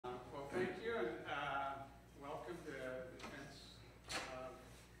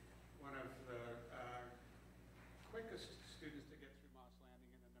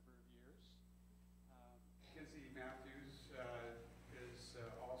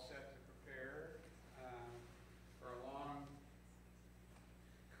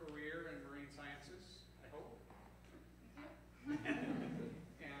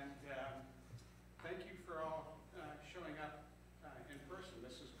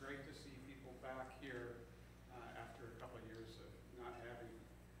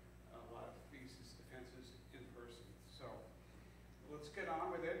get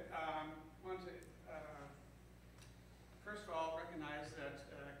on with it. Want to first of all recognize that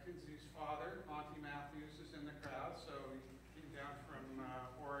Kinsey's father, Kinsey Matthews, is in the crowd. So he came down from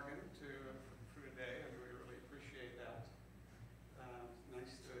Oregon for today, and we really appreciate that. It's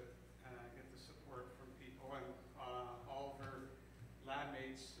nice to get the support from people, and all of her lab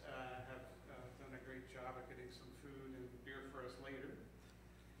mates have done a great job of getting some food and beer for us later.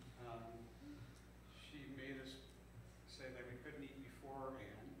 She made us say that we couldn't eat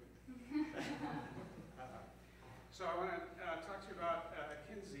beforehand. So I want to talk to you about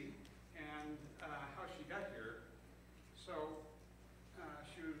Kinsey and how she got here. So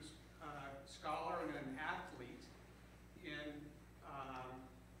she was a scholar and an athlete in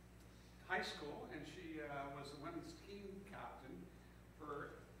high school, and she was the women's team captain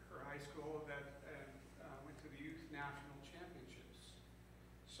for her high school that went to the youth national championships.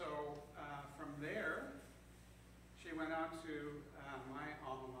 So from there, she went on to my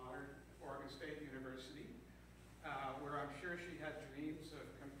alma mater, Oregon State University, where I'm sure she had dreams of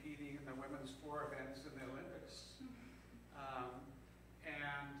competing in the women's 4 events in the Olympics.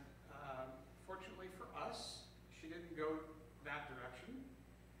 Fortunately for us, she didn't go that direction.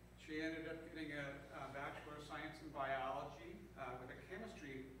 She ended up getting a Bachelor of Science in Biology with a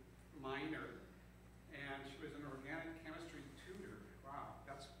chemistry minor, and she was an organic chemistry tutor. Wow,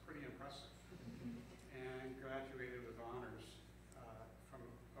 that's pretty impressive. And graduated with honors from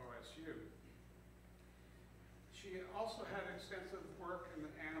OSU. She also had extensive work in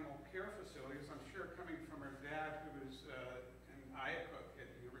the animal care facilities, I'm sure coming from her dad, who was an IACUC at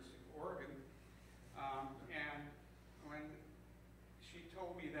the University of Oregon. And when she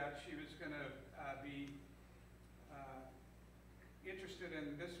told me that she was going to be interested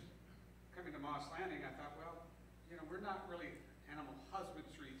in this coming to Moss Landing, I thought, well, you know, we're not really animal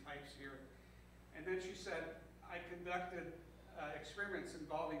husbandry types here. And then she said, I conducted experiments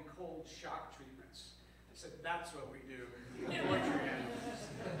involving cold shock treatments. I said, that's what we do, torture animals.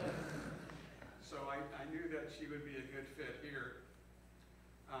 So I knew that she would be a good fit here.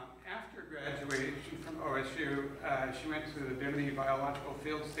 After graduation from OSU, she went to the Bimini Biological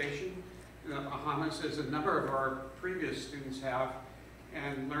Field Station in the Bahamas, as a number of our previous students have,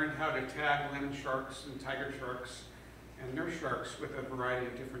 and learned how to tag lemon sharks and tiger sharks and nurse sharks with a variety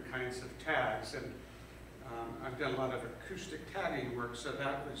of different kinds of tags. And I've done a lot of acoustic tagging work, so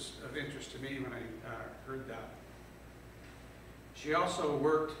that was of interest to me when I heard that. She also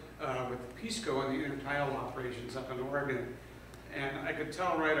worked with PISCO in the intertidal operations up in Oregon, and I could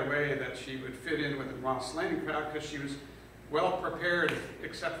tell right away that she would fit in with the Moss Landing crowd because she was well prepared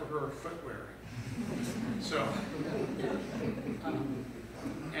except for her footwear. So,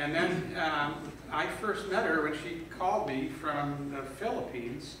 and then I first met her when she called me from the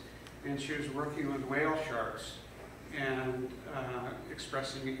Philippines, and she was working with whale sharks and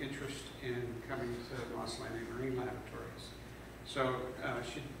expressing an interest in coming to Moss Landing Marine Laboratories. So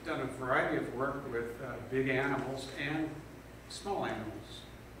she'd done a variety of work with big animals and small animals.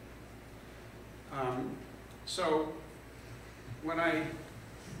 So when I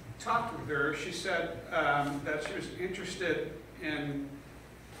talked with her, she said that she was interested in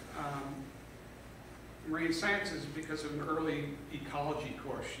marine sciences because of an early ecology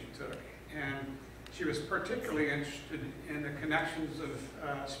course she took. And she was particularly interested in the connections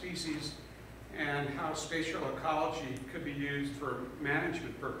of species and how spatial ecology could be used for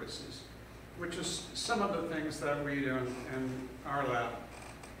management purposes, which is some of the things that we do in our lab.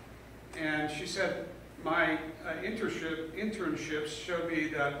 And she said, my internships showed me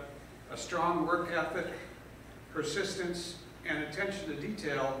that a strong work ethic, persistence, and attention to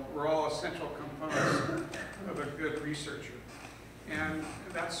detail were all essential components of a good researcher. And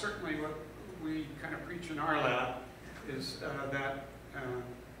that's certainly what we kind of preach in our lab, is that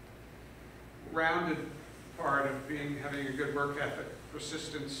rounded part of having a good work ethic,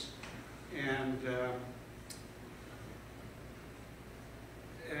 persistence, and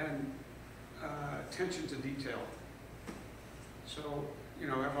attention to detail. So, you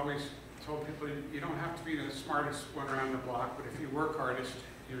know, I've always told people you don't have to be the smartest one around the block, but if you work hardest,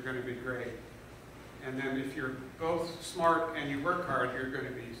 you're going to be great. And then if you're both smart and you work hard, you're going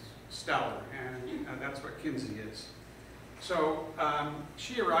to be stellar, and that's what Kinsey is. So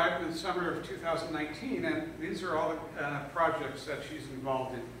she arrived in the summer of 2019, and these are all the projects that she's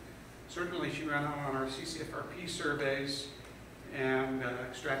involved in. Certainly she went on our CCFRP surveys and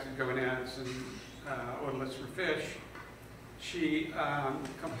extracted gonads and otoliths for fish. She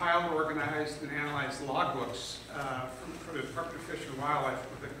compiled, organized, and analyzed logbooks for the Department of Fish and Wildlife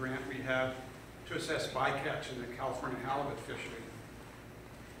with a grant we have to assess bycatch in the California halibut fishery.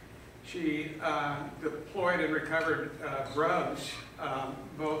 She deployed and recovered grubs,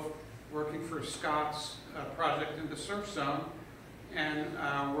 both working for Scott's project in the surf zone and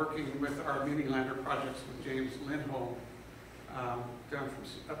working with our mini-lander projects with James Lindholm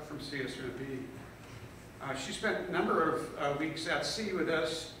up from CSRB. She spent a number of weeks at sea with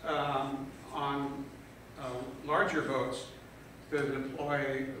us on larger boats to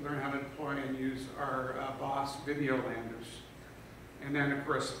learn how to deploy and use our Boss video landers. And then, of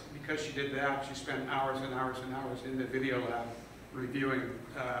course, because she did that, she spent hours and hours and hours in the video lab reviewing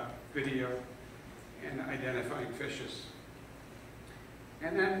video and identifying fishes.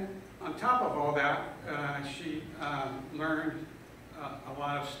 And then, on top of all that, she learned a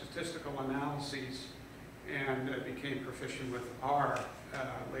lot of statistical analyses and became proficient with R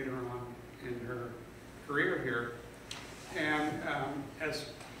later on in her career here. And as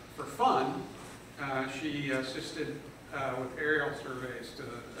for fun, she assisted with aerial surveys to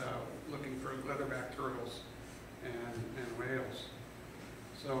looking for leatherback turtles and whales.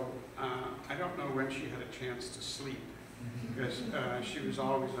 So I don't know when she had a chance to sleep, because she was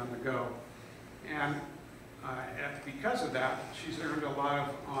always on the go. And because of that, she's earned a lot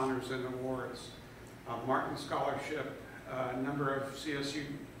of honors and awards. Martin Scholarship, a number of CSU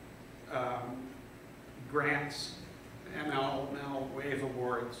grants, ML Wave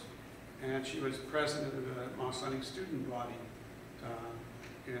Awards, and she was president of the Moss Landing student body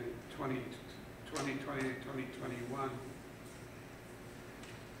in 2020 and 2021.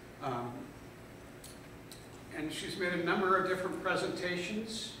 And she's made a number of different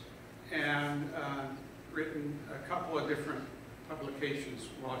presentations and written a couple of different publications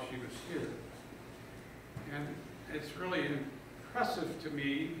while she was here. And it's really impressive to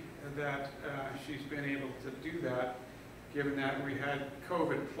me that she's been able to do that, given that we had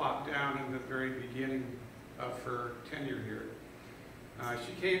COVID plop down in the very beginning of her tenure here.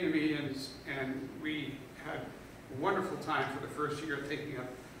 She came to me and we had a wonderful time for the first year, taking up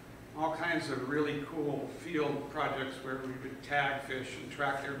all kinds of really cool field projects where we would tag fish and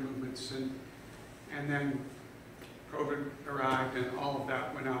track their movements, and then COVID arrived and all of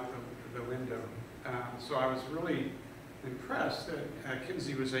that went out the window. So I was really impressed that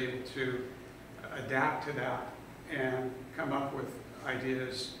Kinsey was able to adapt to that and come up with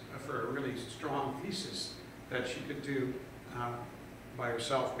ideas for a really strong thesis that she could do by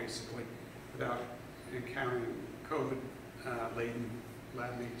herself, basically, without encountering COVID-laden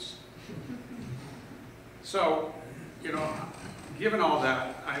lab mates. So, you know, given all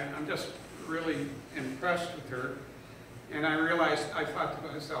that, I'm just really impressed with her. And I realized, I thought to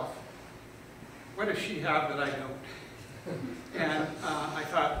myself, what does she have that I don't? And I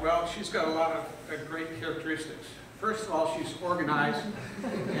thought, well, she's got a lot of great characteristics. First of all, she's organized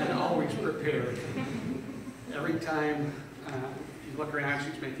and always prepared. Every time you look around,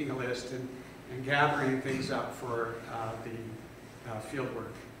 she's making a list and gathering things up for the field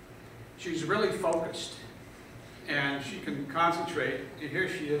work. She's really focused, and she can concentrate. And here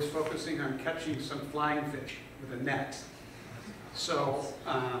she is focusing on catching some flying fish with a net. So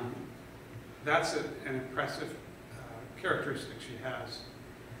that's an impressive characteristic she has.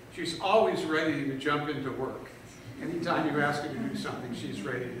 She's always ready to jump into work. Anytime you ask her to do something, she's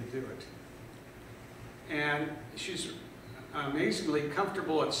ready to do it. And she's amazingly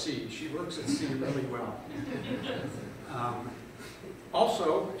comfortable at sea. She works at sea really well.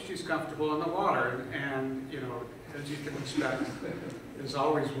 Also, she's comfortable in the water, and you know, as you can expect, is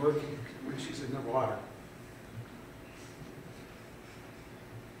always working when she's in the water.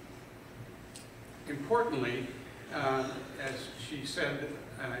 Importantly, as she said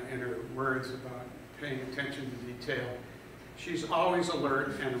in her words about paying attention to detail, she's always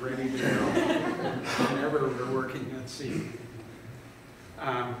alert and ready to go whenever we're working at sea.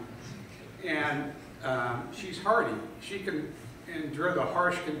 She's hardy. She can endure the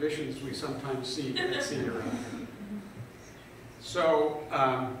harsh conditions we sometimes see at sea around. So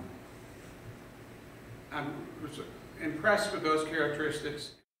I was impressed with those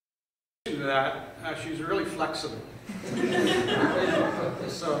characteristics. In addition to that, she's really flexible.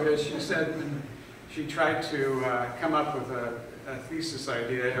 So as she said, when she tried to come up with a thesis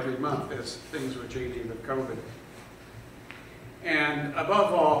idea every month as things were changing with COVID. And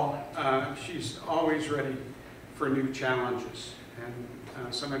above all, she's always ready for new challenges.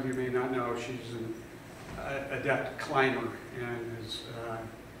 And some of you may not know, she's an adept climber and has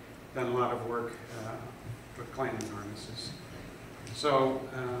done a lot of work with climbing harnesses. So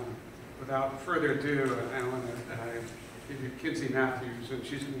without further ado, I want to give you Kinsey Matthews, and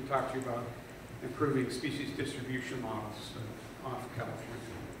she's going to talk to you about improving species distribution models off California.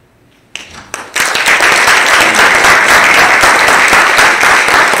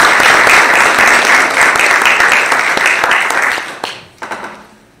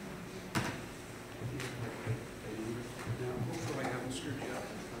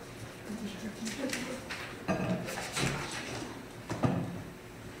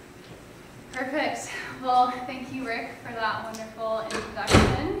 Perfect. Well, thank you, Rick, for that wonderful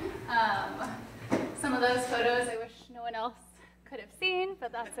introduction. Some of those photos I wish no one else could have seen,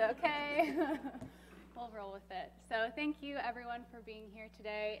 but that's okay. We'll roll with it. So thank you, everyone, for being here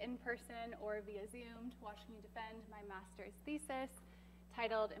today in person or via Zoom to watch me defend my master's thesis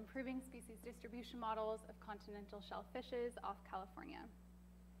titled Improving Species Distribution Models of Continental Shellfishes off California.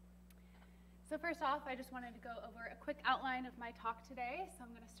 So first off, I just wanted to go over a quick outline of my talk today. So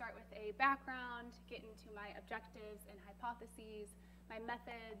I'm going to start with a background, get into my objectives and hypotheses, my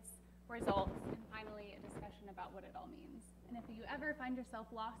methods, results, and finally a discussion about what it all means. And if you ever find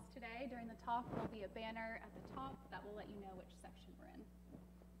yourself lost today during the talk, there'll be a banner at the top that will let you know which section we're in.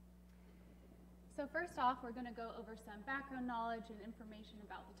 So first off, we're going to go over some background knowledge and information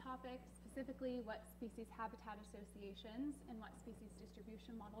about the topic, specifically what species habitat associations and what species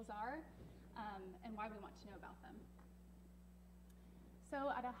distribution models are, and why we want to know about them. So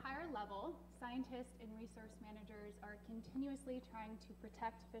at a higher level, scientists and resource managers are continuously trying to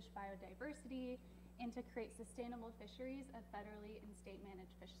protect fish biodiversity and to create sustainable fisheries of federally and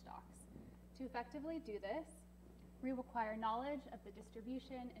state-managed fish stocks. To effectively do this, we require knowledge of the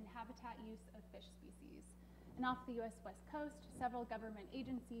distribution and habitat use of fish species. And off the US West Coast, several government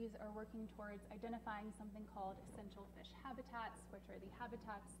agencies are working towards identifying something called essential fish habitats, which are the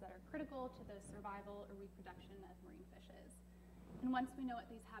habitats that are critical to the survival or reproduction of marine fishes. And once we know what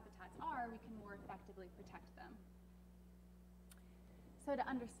these habitats are, we can more effectively protect them. So to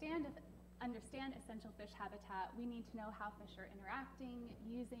understand essential fish habitat, we need to know how fish are interacting,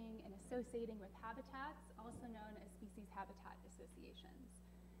 using, and associating with habitats, also known as species habitat associations.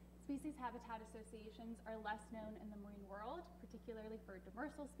 Species habitat associations are less known in the marine world, particularly for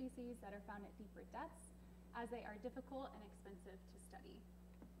demersal species that are found at deeper depths, as they are difficult and expensive to study.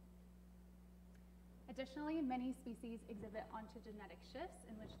 Additionally, many species exhibit ontogenetic shifts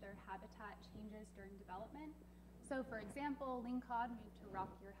in which their habitat changes during development. So for example, lingcod move to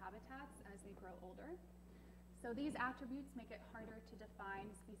rockier habitats as they grow older. So these attributes make it harder to define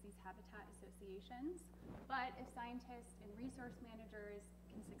species habitat associations, but if scientists and resource managers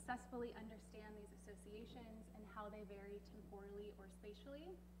can successfully understand these associations and how they vary temporally or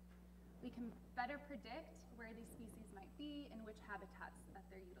spatially, we can better predict where these species might be and which habitats that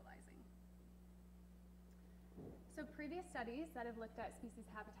they're utilizing. So previous studies that have looked at species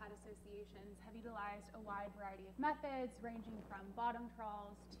habitat associations have utilized a wide variety of methods, ranging from bottom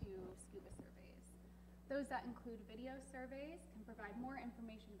trawls to scuba surveys. Those that include video surveys can provide more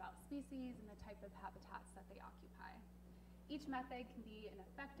information about species and the type of habitats that they occupy. Each method can be an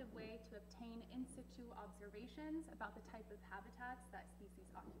effective way to obtain in situ observations about the type of habitats that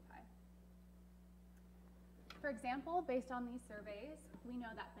species occupy. For example, based on these surveys, we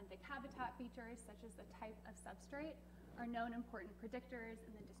know that benthic habitat features, such as the type of substrate, are known important predictors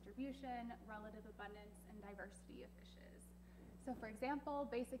in the distribution, relative abundance, and diversity of fishes. So for example,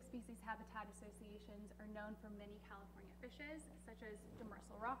 basic species habitat associations are known for many California fishes, such as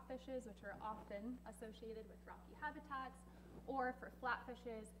demersal rockfishes, which are often associated with rocky habitats, or for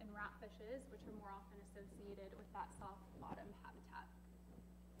flatfishes and ratfishes, which are more often associated with that soft bottom habitat.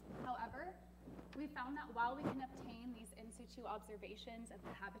 However, we found that while we can obtain these in situ observations of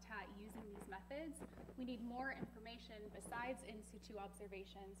the habitat using these methods, we need more information besides in situ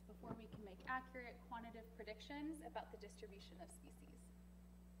observations before we can make accurate quantitative predictions about the distribution of species.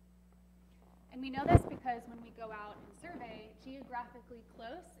 And we know this because when we go out and survey, geographically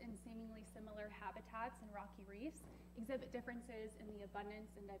close and seemingly similar habitats and rocky reefs exhibit differences in the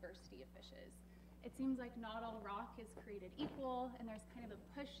abundance and diversity of fishes. It seems like not all rock is created equal, and there's kind of a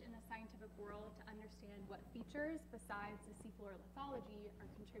push in the scientific world to understand what features besides the seafloor lithology are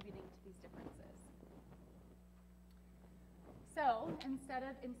contributing to these differences. So instead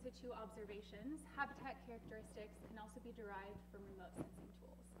of in situ observations, habitat characteristics can also be derived from remote sensing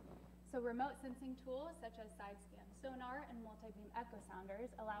tools. So remote sensing tools such as side-scan sonar and multi-beam echo sounders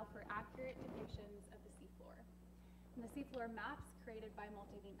allow for accurate depictions of the seafloor. And the seafloor maps created by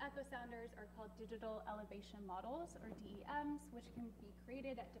multi-beam echo sounders are called digital elevation models, or DEMs, which can be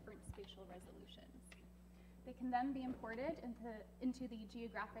created at different spatial resolutions. They can then be imported into the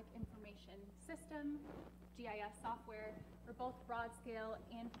Geographic Information System, GIS software, where both broad scale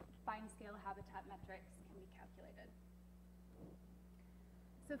and fine scale habitat metrics can be calculated.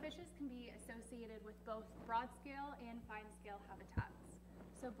 So fishes can be associated with both broad scale and fine scale habitats.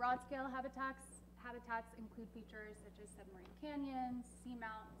 So broad scale habitats include features such as submarine canyons,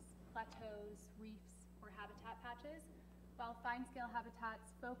 seamounts, plateaus, reefs, or habitat patches, while fine-scale habitats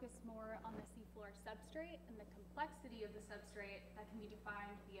focus more on the seafloor substrate and the complexity of the substrate that can be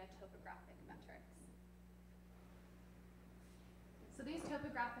defined via topographic metrics. So these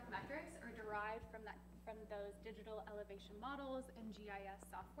topographic metrics are derived from those digital elevation models and GIS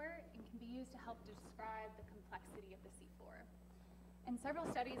software and can be used to help describe the complexity of the seafloor. And several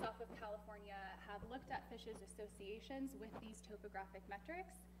studies off of California have looked at fish's associations with these topographic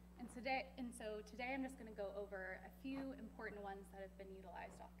metrics. And so today I'm just going to go over a few important ones that have been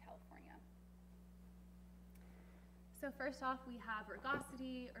utilized off California. So first off, we have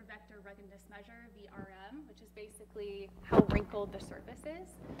rugosity, or vector ruggedness measure, VRM, which is basically how wrinkled the surface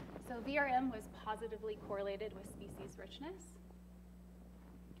is. So VRM was positively correlated with species richness.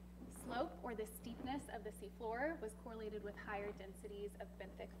 Slope, or the steepness of the seafloor, was correlated with higher densities of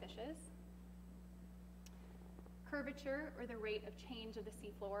benthic fishes. Curvature, or the rate of change of the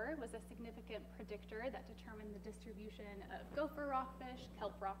seafloor, was a significant predictor that determined the distribution of gopher rockfish,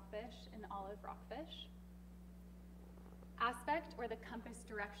 kelp rockfish, and olive rockfish. Aspect, or the compass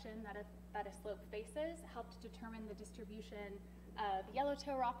direction that a slope faces, helped determine the distribution of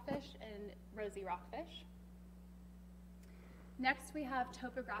yellowtail rockfish and rosy rockfish. Next, we have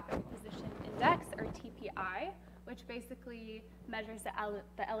topographic position index, or TPI, which basically measures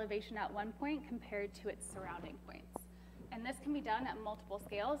the elevation at one point compared to its surrounding points. And this can be done at multiple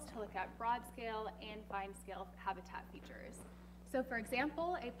scales to look at broad scale and fine scale habitat features. So for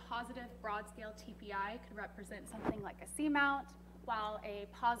example, a positive broad scale TPI could represent something like a seamount, while a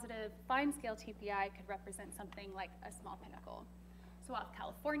positive fine scale TPI could represent something like a small pinnacle. So off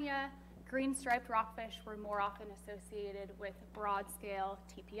California, green striped rockfish were more often associated with broad scale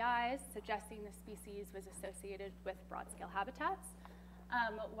TPIs, suggesting the species was associated with broad scale habitats,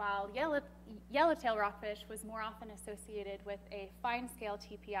 while yellowtail rockfish was more often associated with a fine scale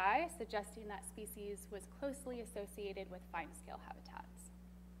TPI, suggesting that species was closely associated with fine scale habitats.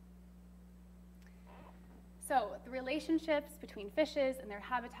 So the relationships between fishes and their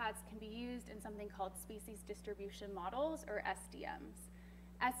habitats can be used in something called species distribution models, or SDMs.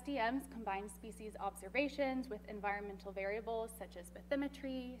 SDMs combine species observations with environmental variables such as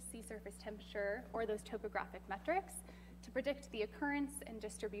bathymetry, sea surface temperature, or those topographic metrics to predict the occurrence and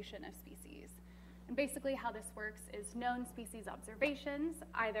distribution of species. And basically how this works is known species observations,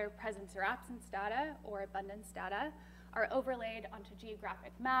 either presence or absence data or abundance data, are overlaid onto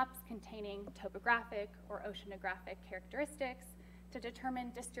geographic maps containing topographic or oceanographic characteristics to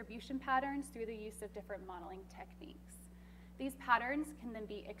determine distribution patterns through the use of different modeling techniques. These patterns can then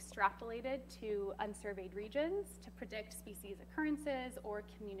be extrapolated to unsurveyed regions to predict species occurrences or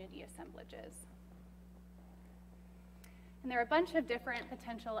community assemblages. And there are a bunch of different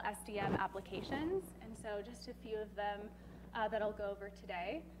potential SDM applications, and so just a few of them that I'll go over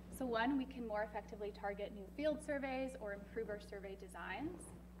today. So one, we can more effectively target new field surveys or improve our survey designs.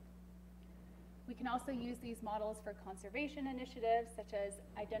 We can also use these models for conservation initiatives, such as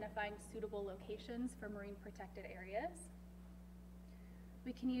identifying suitable locations for marine protected areas.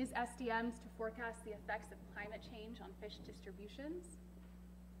 We can use SDMs to forecast the effects of climate change on fish distributions.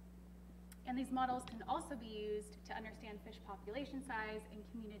 And these models can also be used to understand fish population size and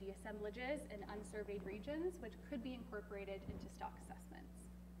community assemblages in unsurveyed regions, which could be incorporated into stock assessments.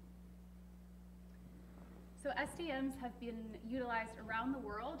 So SDMs have been utilized around the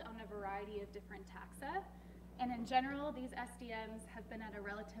world on a variety of different taxa. And in general, these SDMs have been at a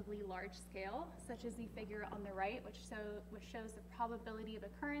relatively large scale, such as the figure on the right, which shows the probability of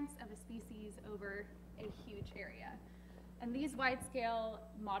occurrence of a species over a huge area. And these wide-scale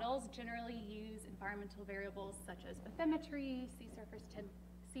models generally use environmental variables such as bathymetry, sea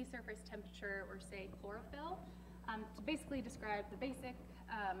surface temperature, or say chlorophyll, to basically describe the basic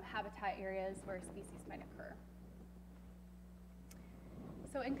habitat areas where a species might occur.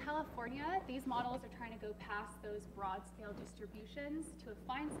 So in California, these models are trying to go past those broad-scale distributions to a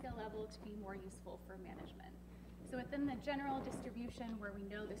fine-scale level to be more useful for management. So within the general distribution where we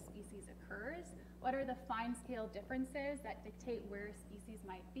know the species occurs, what are the fine-scale differences that dictate where a species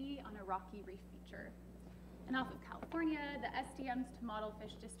might be on a rocky reef feature? And off of California, the SDMs to model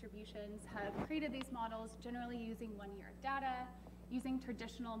fish distributions have created these models generally using 1 year of data, using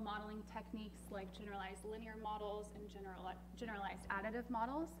traditional modeling techniques like generalized linear models and generalized additive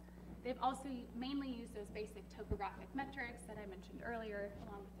models. They've also mainly used those basic topographic metrics that I mentioned earlier,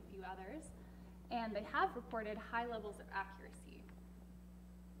 along with a few others, and they have reported high levels of accuracy.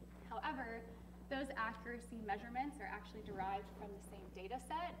 However, those accuracy measurements are actually derived from the same data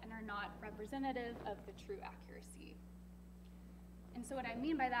set and are not representative of the true accuracy. And so what I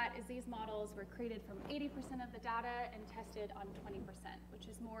mean by that is these models were created from 80% of the data and tested on 20%, which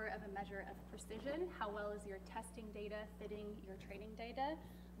is more of a measure of precision. How well is your testing data fitting your training data,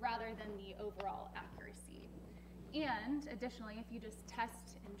 rather than the overall accuracy. And additionally, if you just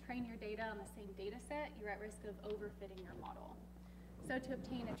test and train your data on the same data set, you're at risk of overfitting your model. So to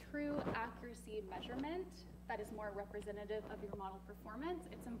obtain a true accuracy measurement that is more representative of your model performance,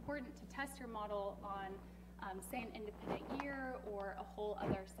 it's important to test your model on, say, an independent year or a whole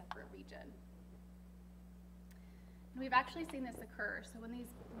other separate region. And we've actually seen this occur. So when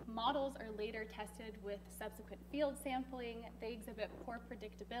these models are later tested with subsequent field sampling, they exhibit poor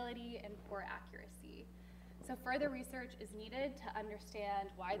predictability and poor accuracy. So further research is needed to understand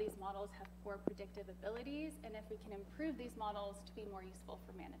why these models have poor predictive abilities and if we can improve these models to be more useful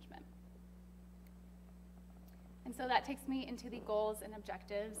for management. And so that takes me into the goals and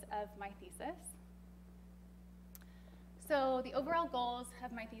objectives of my thesis. So the overall goals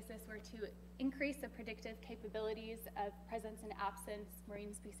of my thesis were to increase the predictive capabilities of presence and absence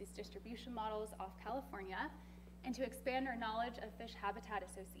marine species distribution models off California, and to expand our knowledge of fish habitat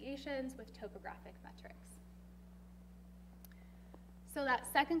associations with topographic metrics. So that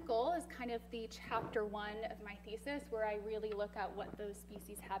second goal is kind of the chapter 1 of my thesis, where I really look at what those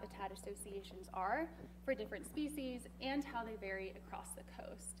species habitat associations are for different species and how they vary across the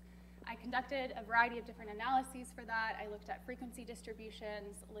coast. I conducted a variety of different analyses for that. I looked at frequency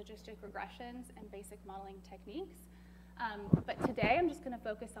distributions, logistic regressions, and basic modeling techniques. But today I'm just going to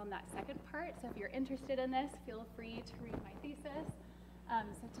focus on that second part. So if you're interested in this, feel free to read my thesis.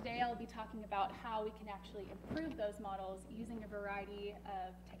 So today I'll be talking about how we can actually improve those models using a variety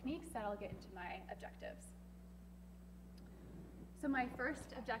of techniques that I'll get into my objectives. So my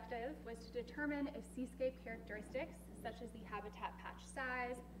first objective was to determine if seascape characteristics, such as the habitat patch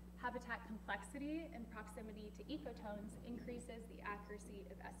size, habitat complexity, and proximity to ecotones, increases the accuracy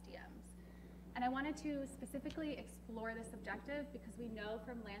of SDMs. And I wanted to specifically explore this objective because we know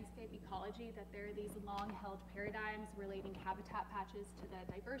from landscape ecology that there are these long-held paradigms relating habitat patches to the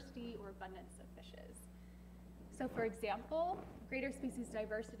diversity or abundance of fishes. So for example, greater species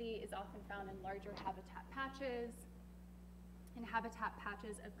diversity is often found in larger habitat patches, in habitat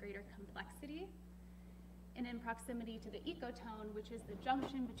patches of greater complexity, and in proximity to the ecotone, which is the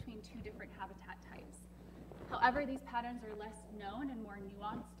junction between two different habitat types. However, these patterns are less known and more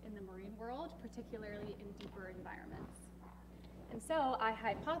nuanced in the marine world, particularly in deeper environments. And so I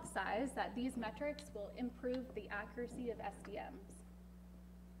hypothesized that these metrics will improve the accuracy of SDMs.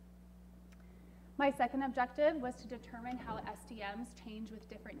 My second objective was to determine how SDMs change with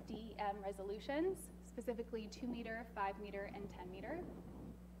different DEM resolutions, specifically 2 meter, 5 meter, and 10 meter.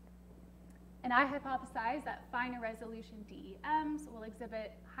 And I hypothesized that finer resolution DEMs will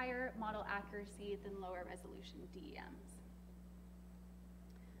exhibit higher model accuracy than lower resolution DEMs.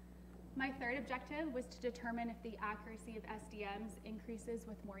 My third objective was to determine if the accuracy of SDMs increases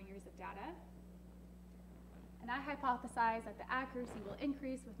with more years of data. And I hypothesized that the accuracy will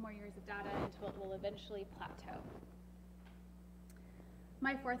increase with more years of data until it will eventually plateau.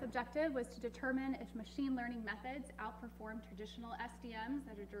 My fourth objective was to determine if machine learning methods outperform traditional SDMs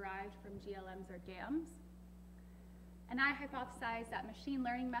that are derived from GLMs or GAMs. And I hypothesized that machine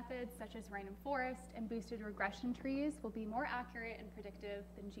learning methods such as random forest and boosted regression trees will be more accurate and predictive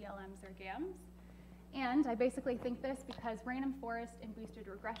than GLMs or GAMs. And I basically think this because random forest and boosted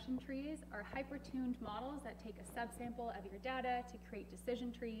regression trees are hyper-tuned models that take a subsample of your data to create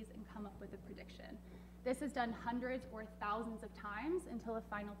decision trees and come up with a prediction. This is done hundreds or thousands of times until a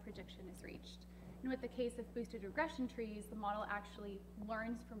final prediction is reached. And with the case of boosted regression trees, the model actually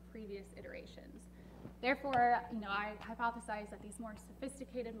learns from previous iterations. Therefore, I hypothesize that these more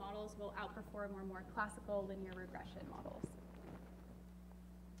sophisticated models will outperform our more classical linear regression models.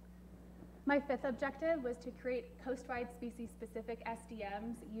 My fifth objective was to create coastwide species-specific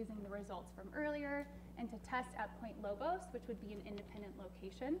SDMs using the results from earlier and to test at Point Lobos, which would be an independent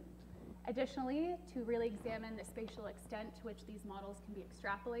location. Additionally, to really examine the spatial extent to which these models can be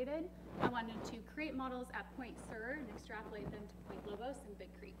extrapolated, I wanted to create models at Point Sur and extrapolate them to Point Lobos and Big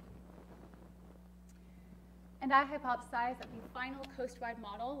Creek. And I hypothesized that the final coastwide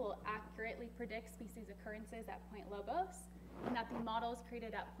model will accurately predict species occurrences at Point Lobos, and that the models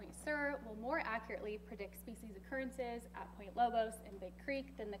created at Point Sur will more accurately predict species occurrences at Point Lobos and Big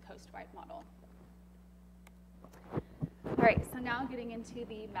Creek than the coastwide model. All right, so now getting into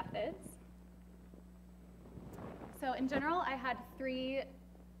the methods. So in general, I had 3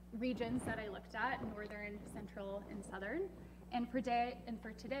 regions that I looked at: northern, central, and southern. And for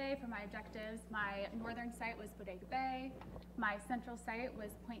today, for my objectives, my northern site was Bodega Bay, my central site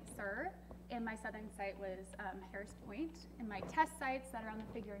was Point Sur, and my southern site was Harris Point, and my test sites that are on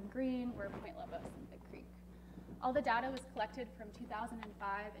the figure in green were Point Lobos and Big Creek. All the data was collected from 2005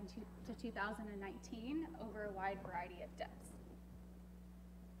 to 2019 over a wide variety of depths.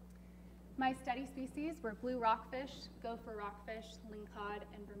 My study species were blue rockfish, gopher rockfish, lingcod,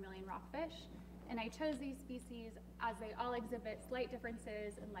 and vermilion rockfish. And I chose these species as they all exhibit slight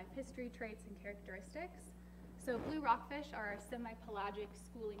differences in life history traits and characteristics. So blue rockfish are a semi-pelagic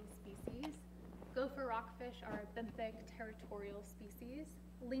schooling species. Gopher rockfish are a benthic territorial species.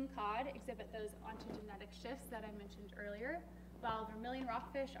 Lingcod exhibit those ontogenetic shifts that I mentioned earlier, while vermilion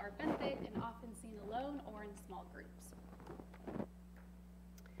rockfish are benthic and often seen alone or in small groups.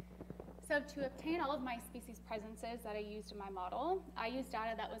 So to obtain all of my species presences that I used in my model, I used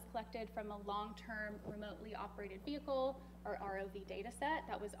data that was collected from a long-term remotely operated vehicle, or ROV data set,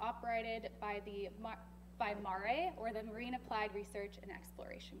 that was operated by MARE, or the Marine Applied Research and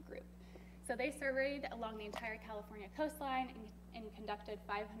Exploration Group. So they surveyed along the entire California coastline and conducted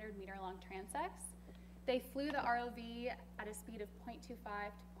 500-meter-long transects. They flew the ROV at a speed of 0.25 to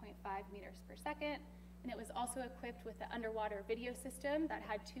 0.5 meters per second, and it was also equipped with an underwater video system that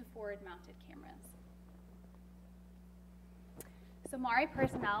had 2 forward-mounted cameras. So MARE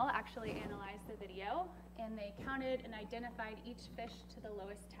personnel actually analyzed the video, and they counted and identified each fish to the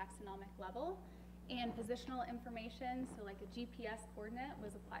lowest taxonomic level, and positional information, so like a GPS coordinate,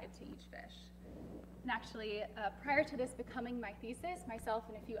 was applied to each fish. And actually, prior to this becoming my thesis, myself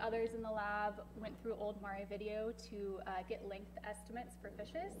and a few others in the lab went through old MARE video to get length estimates for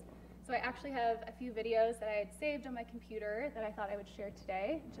fishes. So I actually have a few videos that I had saved on my computer that I thought I would share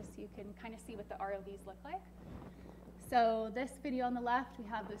today, just so you can kind of see what the ROVs look like. So this video on the left, we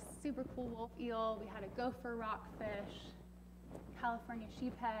have this super cool wolf eel, we had a gopher rockfish, California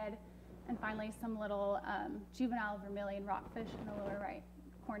sheephead, and finally some little juvenile vermilion rockfish in the lower right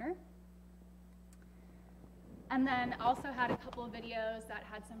corner. And then also had a couple of videos that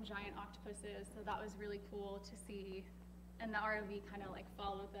had some giant octopuses, so that was really cool to see. And the ROV kind of like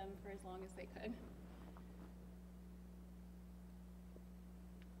followed them for as long as they could.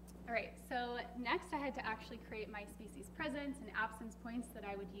 All right, so next I had to actually create my species presence and absence points that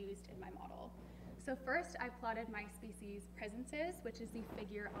I would use in my model. So first I plotted my species presences, which is the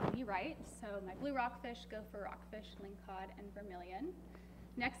figure on the right. So my blue rockfish, gopher rockfish, lingcod, and vermilion.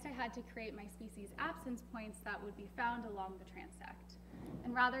 Next I had to create my species absence points that would be found along the transect.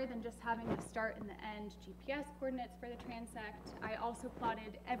 And rather than just having the start and the end GPS coordinates for the transect, I also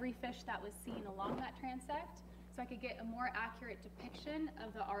plotted every fish that was seen along that transect so I could get a more accurate depiction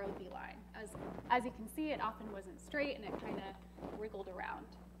of the ROV line. As you can see, it often wasn't straight and it kind of wriggled around.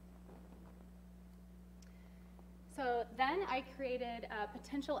 So then I created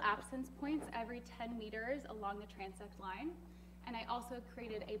potential absence points every 10 meters along the transect line. And I also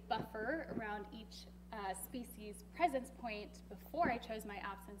created a buffer around each species presence point before I chose my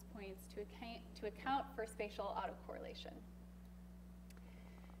absence points to account for spatial autocorrelation.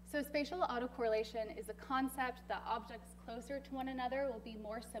 So spatial autocorrelation is a concept that objects closer to one another will be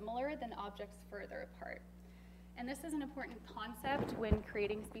more similar than objects further apart. And this is an important concept when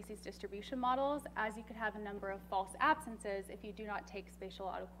creating species distribution models, as you could have a number of false absences if you do not take spatial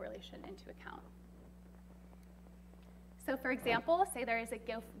autocorrelation into account. So for example, say there is a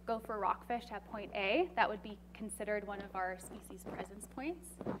gopher rockfish at point A, that would be considered one of our species presence points.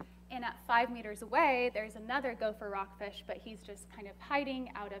 And at 5 meters away, there's another gopher rockfish, but he's just kind of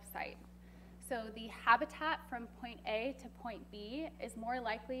hiding out of sight. So the habitat from point A to point B is more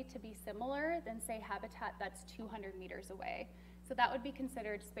likely to be similar than, say, habitat that's 200 meters away. So that would be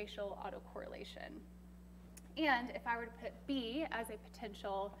considered spatial autocorrelation. And if I were to put B as a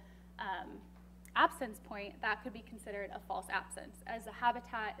potential absence point, that could be considered a false absence, as the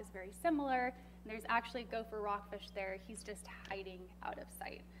habitat is very similar, and there's actually gopher rockfish there, he's just hiding out of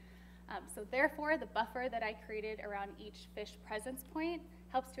sight. So therefore, the buffer that I created around each fish presence point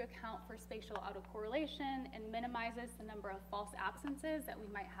helps to account for spatial autocorrelation and minimizes the number of false absences that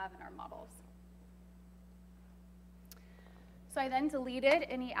we might have in our models. So I then deleted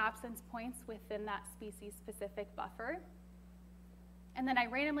any absence points within that species-specific buffer. And then I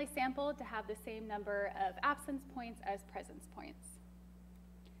randomly sampled to have the same number of absence points as presence points.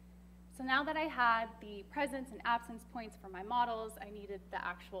 So now that I had the presence and absence points for my models, I needed the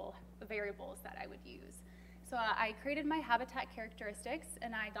actual variables that I would use. So I created my habitat characteristics,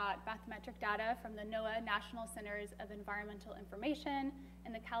 and I got bathymetric data from the NOAA National Centers of Environmental Information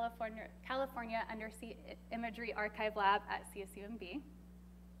and the California Undersea Imagery Archive Lab at CSUMB.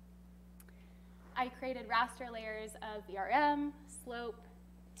 I created raster layers of VRM, slope,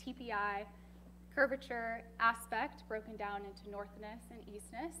 TPI, curvature, aspect, broken down into northness and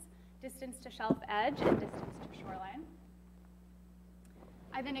eastness, distance to shelf edge, and distance to shoreline.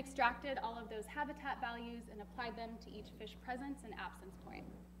 I then extracted all of those habitat values and applied them to each fish presence and absence point.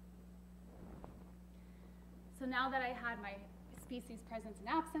 So now that I had my species presence and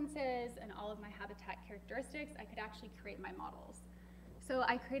absences and all of my habitat characteristics, I could actually create my models. So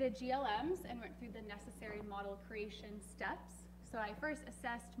I created GLMs and went through the necessary model creation steps. So I first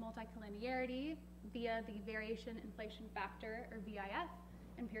assessed multicollinearity via the variation inflation factor, or VIF,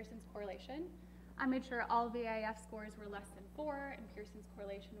 and Pearson's correlation. I made sure all VIF scores were less than 4, and Pearson's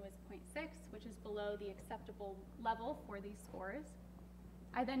correlation was 0.6, which is below the acceptable level for these scores.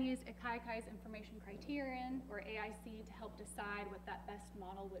 I then used Akaikai's information criterion, or AIC, to help decide what that best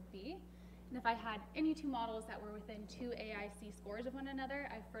model would be. And if I had any two models that were within 2 AIC scores of one another,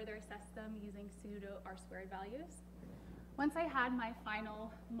 I further assessed them using pseudo R-squared values. Once I had my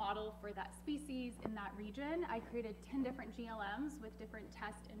final model for that species in that region, I created 10 different GLMs with different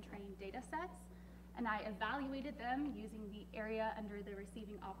test and trained data sets, and I evaluated them using the area under the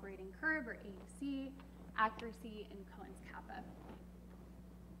receiving operating curve, or AUC, accuracy, and Cohen's kappa.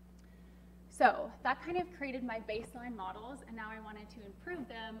 So that kind of created my baseline models, and now I wanted to improve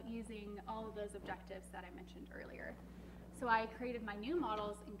them using all of those objectives that I mentioned earlier. So I created my new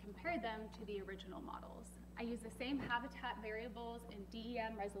models and compared them to the original models. I used the same habitat variables and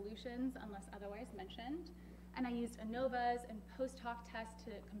DEM resolutions unless otherwise mentioned, and I used ANOVAs and post-hoc tests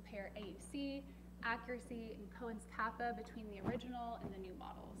to compare AUC, accuracy, and Cohen's kappa between the original and the new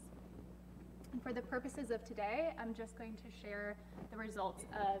models. And for the purposes of today, I'm just going to share the results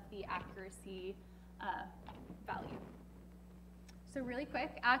of the accuracy value. So really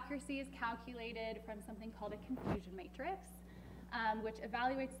quick, accuracy is calculated from something called a confusion matrix, which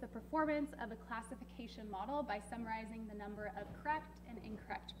evaluates the performance of a classification model by summarizing the number of correct and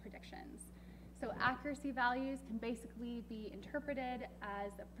incorrect predictions. So accuracy values can basically be interpreted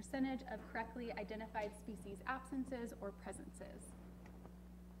as a percentage of correctly identified species absences or presences.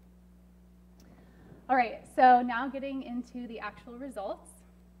 All right, so now getting into the actual results.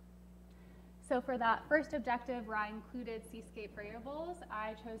 So for that first objective where I included seascape variables,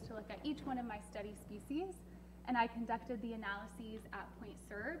 I chose to look at each one of my study species, and I conducted the analyses at point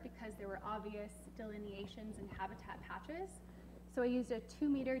served because there were obvious delineations in habitat patches. So I used a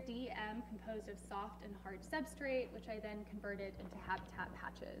 2-meter DEM composed of soft and hard substrate, which I then converted into habitat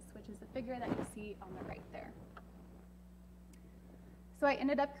patches, which is the figure that you see on the right there. So I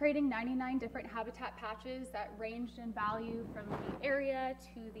ended up creating 99 different habitat patches that ranged in value from the area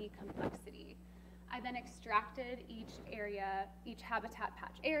to the complexity. I then extracted each habitat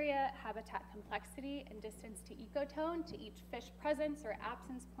patch area, habitat complexity, and distance to ecotone to each fish presence or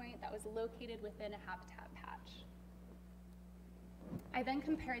absence point that was located within a habitat patch. I then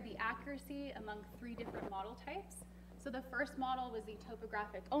compared the accuracy among 3 different model types. So the first model was the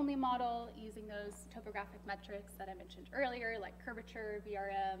topographic only model, using those topographic metrics that I mentioned earlier, like curvature,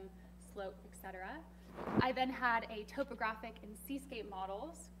 VRM, slope, etc. I then had a topographic and seascape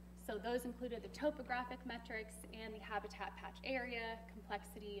models. So those included the topographic metrics and the habitat patch area,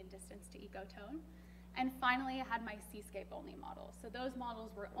 complexity, and distance to ecotone. And finally, I had my seascape only model. So those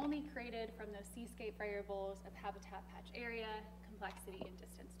models were only created from those seascape variables of habitat patch area, complexity, and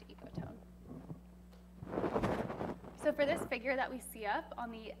distance to ecotone. So for this figure that we see up,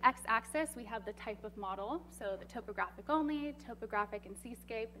 on the x-axis, we have the type of model. So the topographic only, topographic and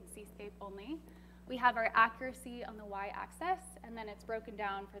seascape only. We have our accuracy on the y-axis, and then it's broken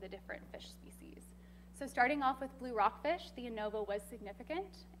down for the different fish species. So starting off with blue rockfish, the ANOVA was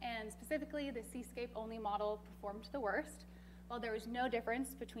significant, and specifically the seascape only model performed the worst, while there was no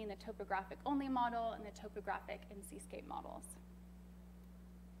difference between the topographic only model and the topographic and seascape models.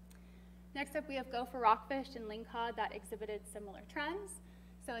 Next up, we have gopher rockfish and lingcod that exhibited similar trends.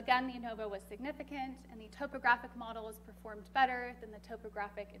 So again, the ANOVA was significant, and the topographic models performed better than the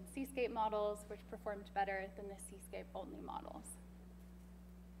topographic and seascape models, which performed better than the seascape only models.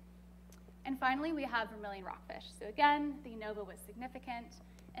 And finally, we have vermilion rockfish. So again, the ANOVA was significant,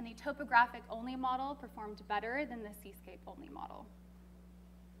 and the topographic only model performed better than the seascape only model.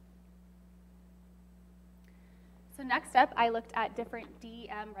 So next up, I looked at different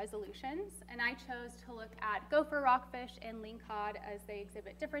DEM resolutions, and I chose to look at gopher rockfish and lingcod as they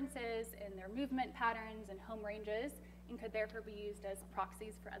exhibit differences in their movement patterns and home ranges, and could therefore be used as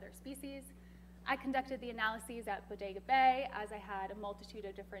proxies for other species. I conducted the analyses at Bodega Bay as I had a multitude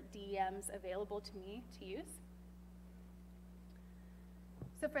of different DEMs available to me to use.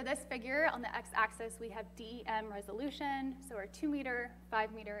 So for this figure, on the x-axis, we have DEM resolution, so our 2-meter,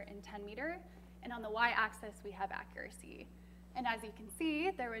 5-meter, and 10-meter. And on the y-axis, we have accuracy. And as you can see,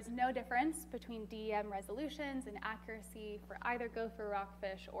 there was no difference between DEM resolutions and accuracy for either gopher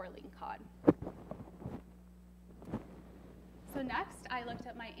rockfish or lingcod. So next, I looked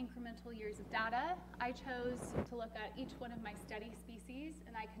at my incremental years of data. I chose to look at each one of my study species,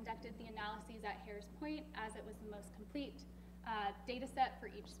 and I conducted the analyses at Hare's Point as it was the most complete data set for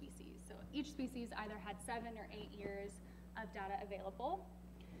each species. So each species either had 7 or 8 years of data available.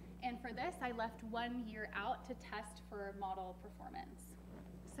 And for this, I left 1 year out to test for model performance.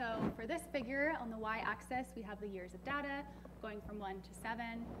 So for this figure, on the y-axis, we have the years of data going from 1 to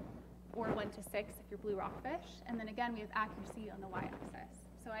 7, or 1 to 6 if you're blue rockfish. And then again, we have accuracy on the y-axis.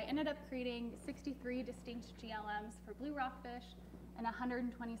 So I ended up creating 63 distinct GLMs for blue rockfish and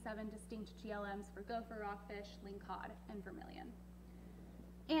 127 distinct GLMs for gopher rockfish, lingcod, and vermilion.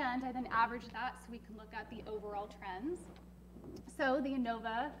 And I then averaged that so we can look at the overall trends. So the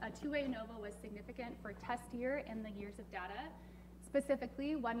ANOVA, a two-way ANOVA, was significant for test year and the years of data.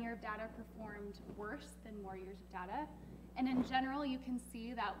 Specifically, 1 year of data performed worse than more years of data. And in general, you can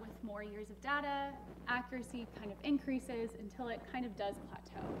see that with more years of data, accuracy kind of increases until it kind of does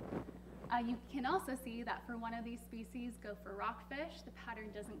plateau. You can also see that for one of these species, gopher rockfish, the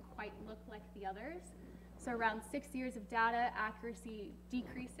pattern doesn't quite look like the others. So around 6 years of data, accuracy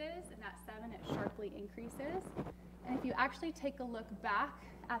decreases, and at 7, it sharply increases. And if you actually take a look back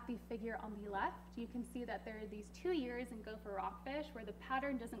at the figure on the left, you can see that there are these 2 years in gopher rockfish where the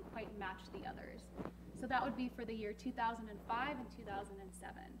pattern doesn't quite match the others. So that would be for the year 2005 and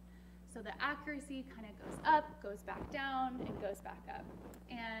 2007. So the accuracy kind of goes up, goes back down, and goes back up.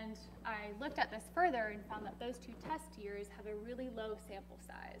 And I looked at this further and found that those 2 test years have a really low sample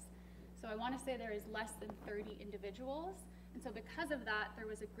size. So I want to say there is less than 30 individuals. And so because of that, there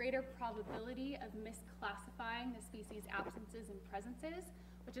was a greater probability of misclassifying the species' absences and presences,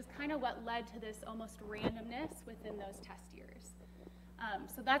 which is kind of what led to this almost randomness within those test years.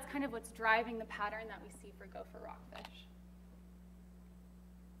 So that's kind of what's driving the pattern that we see for gopher rockfish.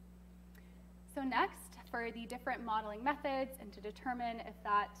 So next, for the different modeling methods and to determine if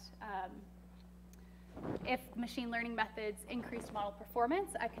if machine learning methods increased model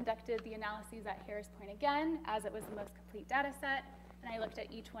performance, I conducted the analyses at Hare's Point again, as it was the most complete data set, and I looked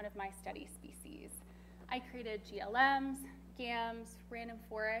at each one of my study species. I created GLMs, GAMs, random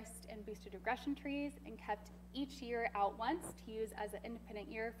forest, and boosted regression trees, and kept each year out once to use as an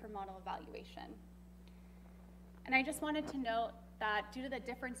independent year for model evaluation. And I just wanted to note that due to the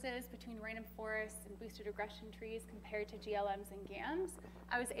differences between random forests and boosted regression trees compared to GLMs and GAMs,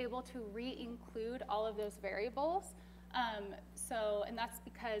 I was able to re-include all of those variables. And that's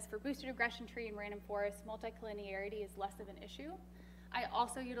because for boosted regression tree and random forest, multicollinearity is less of an issue. I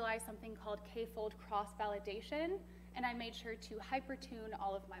also utilized something called k-fold cross-validation, and I made sure to hypertune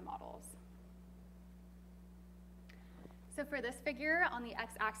all of my models. So for this figure, on the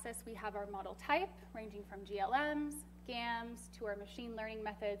x-axis, we have our model type, ranging from GLMs, GAMs, to our machine learning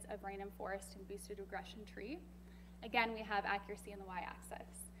methods of random forest and boosted regression tree. Again, we have accuracy on the y-axis.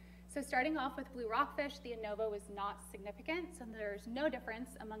 So starting off with blue rockfish, the ANOVA was not significant, so there's no difference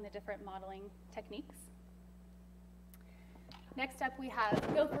among the different modeling techniques. Next up, we have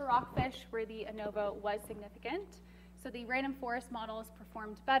gopher rockfish, where the ANOVA was significant. So the random forest models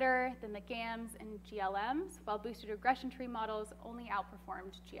performed better than the GAMs and GLMs, while boosted regression tree models only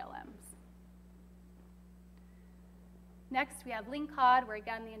outperformed GLMs. Next, we have lingcod, where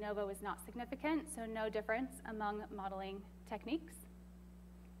again the ANOVA was not significant, so no difference among modeling techniques.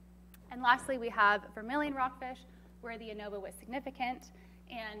 And lastly, we have vermilion rockfish, where the ANOVA was significant,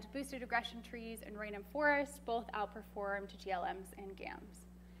 and boosted regression trees and random forests both outperformed GLMs and GAMs.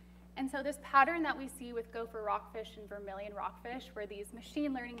 And so this pattern that we see with gopher rockfish and vermilion rockfish, where these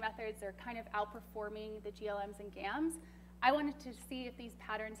machine learning methods are kind of outperforming the GLMs and GAMs, I wanted to see if these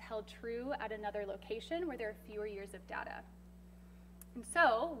patterns held true at another location where there are fewer years of data. And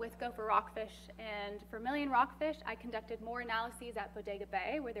so with gopher rockfish and vermilion rockfish, I conducted more analyses at Bodega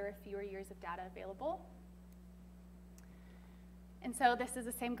Bay, where there are fewer years of data available. And so this is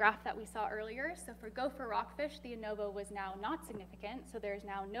the same graph that we saw earlier. So for gopher rockfish, the ANOVA was now not significant, so there's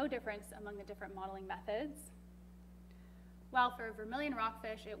now no difference among the different modeling methods. While for vermilion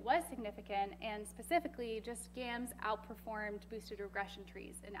rockfish, it was significant, and specifically, just GAMs outperformed boosted regression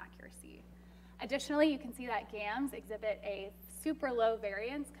trees in accuracy. Additionally, you can see that GAMs exhibit a super low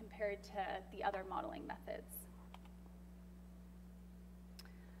variance compared to the other modeling methods.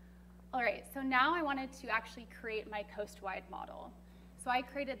 All right, so now I wanted to actually create my coast-wide model. So I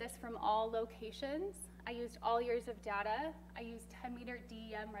created this from all locations. I used all years of data. I used 10-meter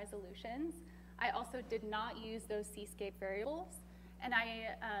DEM resolutions. I also did not use those seascape variables, and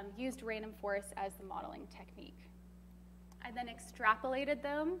I used random forest as the modeling technique. I then extrapolated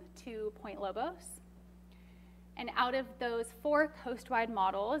them to Point Lobos. And out of those 4 coastwide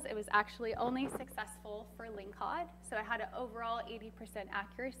models, it was actually only successful for lingcod. So it had an overall 80%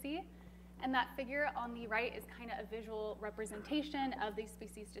 accuracy. And that figure on the right is kind of a visual representation of these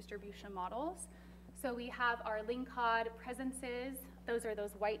species distribution models. So we have our lingcod presences, those are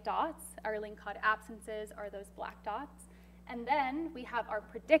those white dots. Our lingcod absences are those black dots. And then we have our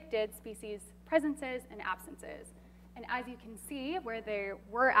predicted species presences and absences. And as you can see, where there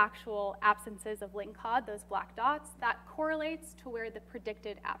were actual absences of lingcod, those black dots, that correlates to where the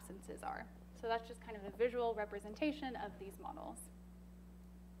predicted absences are. So that's just kind of a visual representation of these models.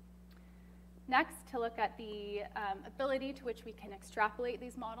 Next, to look at the ability to which we can extrapolate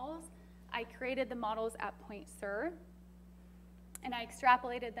these models, I created the models at Point Sur, and I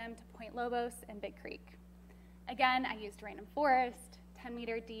extrapolated them to Point Lobos and Big Creek. Again, I used random forest,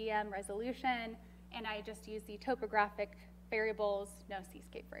 10-meter DEM resolution, and I just used the topographic variables, no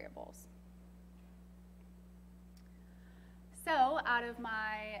seascape variables. So out of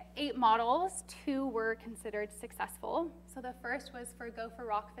my 8 models, 2 were considered successful. So the first was for gopher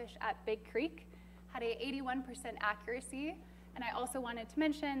rockfish at Big Creek, had a 81% accuracy. And I also wanted to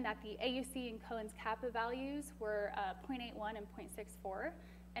mention that the AUC and Cohen's kappa values were 0.81 and 0.64.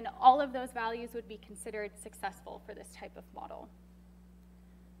 And all of those values would be considered successful for this type of model.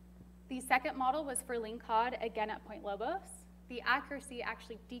 The second model was for lingcod, again at Point Lobos. The accuracy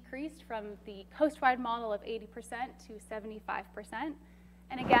actually decreased from the coastwide model of 80% to 75%.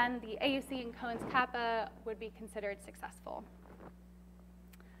 And again, the AUC and Cohen's kappa would be considered successful.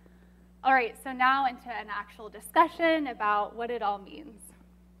 All right, so now into an actual discussion about what it all means.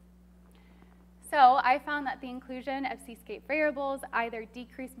 So I found that the inclusion of seascape variables either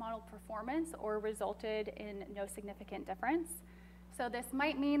decreased model performance or resulted in no significant difference. So this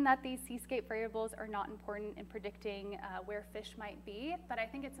might mean that these seascape variables are not important in predicting where fish might be, but I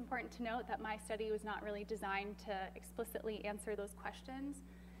think it's important to note that my study was not really designed to explicitly answer those questions.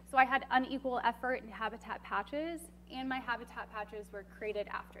 So I had unequal effort in habitat patches, and my habitat patches were created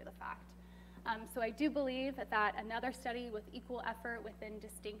after the fact. So I do believe that another study with equal effort within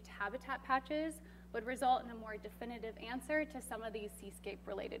distinct habitat patches would result in a more definitive answer to some of these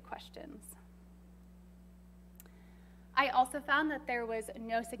seascape-related questions. I also found that there was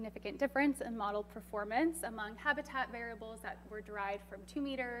no significant difference in model performance among habitat variables that were derived from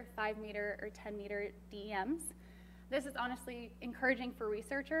 2-meter, 5-meter, or 10-meter DEMs. This is honestly encouraging for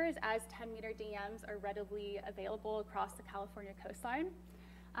researchers as 10-meter DEMs are readily available across the California coastline.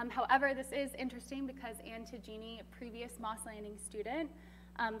 However, this is interesting because Ann Tigini, a previous Moss Landing student,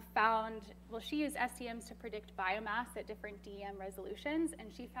 she used STMs to predict biomass at different DEM resolutions, and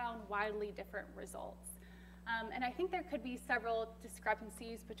she found wildly different results. And I think there could be several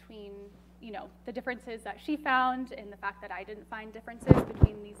discrepancies between, the differences that she found and the fact that I didn't find differences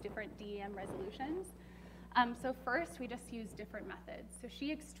between these different DEM resolutions. So first, we just used different methods. So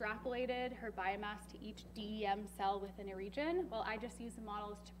she extrapolated her biomass to each DEM cell within a region, while I just used the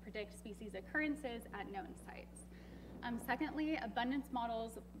models to predict species occurrences at known sites. Secondly, abundance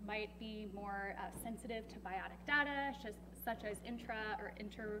models might be more sensitive to biotic data, such as intra or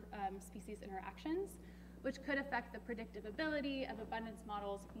inter-species interactions, which could affect the predictive ability of abundance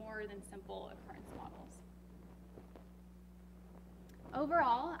models more than simple occurrence models.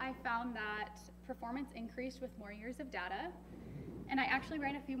 Overall, I found that performance increased with more years of data, and I actually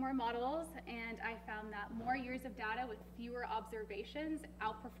ran a few more models, and I found that more years of data with fewer observations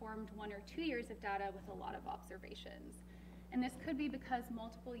outperformed 1 or 2 years of data with a lot of observations. And this could be because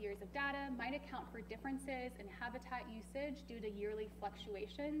multiple years of data might account for differences in habitat usage due to yearly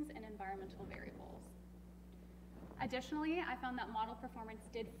fluctuations in environmental variables. Additionally, I found that model performance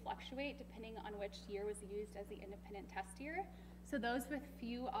did fluctuate depending on which year was used as the independent test year. So those with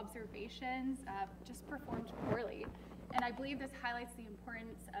few observations just performed poorly. And I believe this highlights the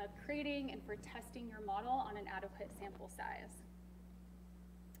importance of creating and for testing your model on an adequate sample size.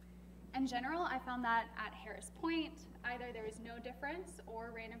 In general, I found that at Harris Point, either there was no difference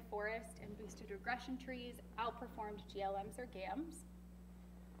or random forest and boosted regression trees outperformed GLMs or GAMs.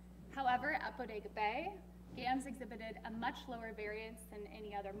 However, at Bodega Bay, GAMs exhibited a much lower variance than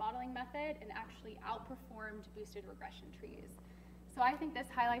any other modeling method and actually outperformed boosted regression trees. So I think this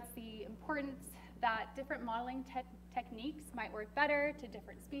highlights the importance that different modeling techniques might work better to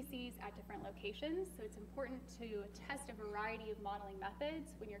different species at different locations. So it's important to test a variety of modeling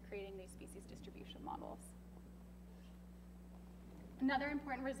methods when you're creating these species distribution models. Another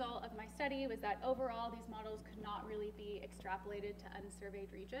important result of my study was that overall these models could not really be extrapolated to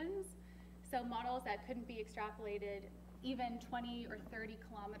unsurveyed regions. So models that couldn't be extrapolated even 20 or 30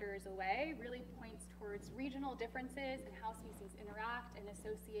 kilometers away really points towards regional differences in how species interact and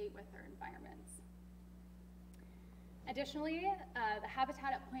associate with their environments. Additionally, the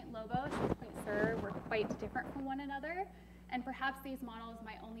habitat at Point Lobos and Point Sur were quite different from one another, and perhaps these models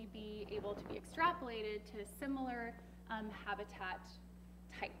might only be able to be extrapolated to similar habitat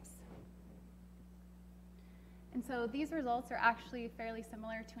types. And so these results are actually fairly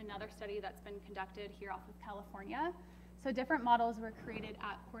similar to another study that's been conducted here off of California. So different models were created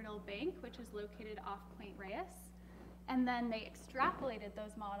at Cordell Bank, which is located off Point Reyes. And then they extrapolated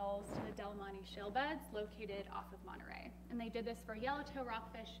those models to the Del Monte shale beds located off of Monterey. And they did this for yellowtail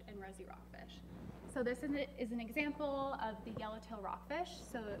rockfish and rosy rockfish. So this is an example of the yellowtail rockfish.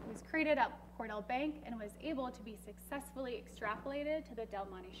 So it was created at Cordell Bank and was able to be successfully extrapolated to the Del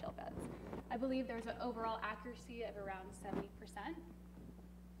Monte shale beds. I believe there's an overall accuracy of around 70%.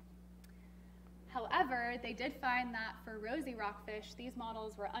 However, they did find that for rosy rockfish, these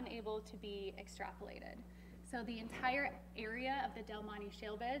models were unable to be extrapolated. So the entire area of the Del Monte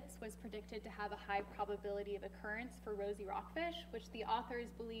shale beds was predicted to have a high probability of occurrence for rosy rockfish, which the authors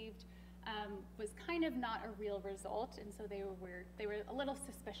believed was kind of not a real result, and so they were a little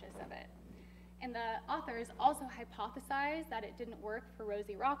suspicious of it. And the authors also hypothesized that it didn't work for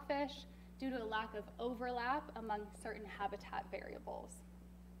rosy rockfish due to a lack of overlap among certain habitat variables.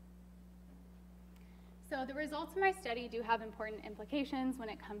 So the results of my study do have important implications when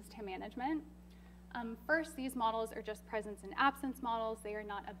it comes to management. First, these models are just presence and absence models. They are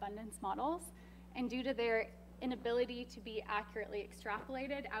not abundance models. And due to their inability to be accurately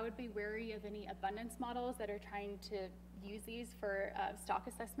extrapolated, I would be wary of any abundance models that are trying to use these for stock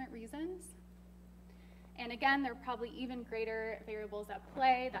assessment reasons. And again, there are probably even greater variables at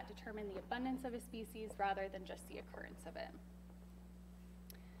play that determine the abundance of a species rather than just the occurrence of it.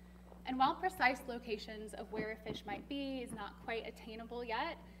 And while precise locations of where a fish might be is not quite attainable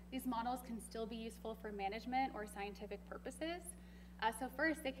yet, these models can still be useful for management or scientific purposes. So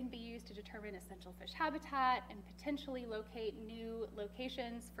first, they can be used to determine essential fish habitat and potentially locate new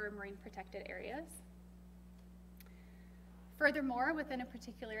locations for marine protected areas. Furthermore, within a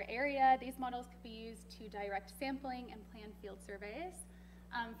particular area, these models could be used to direct sampling and plan field surveys.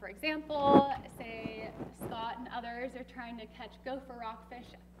 For example, say Scott and others are trying to catch gopher rockfish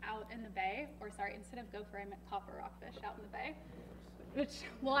out in the bay, or sorry, instead of gopher, I meant copper rockfish out in the bay. Which,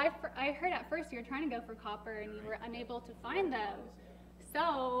 well, I heard at first you were trying to go for copper and you were unable to find them.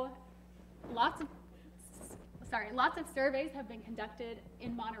 So lots of surveys have been conducted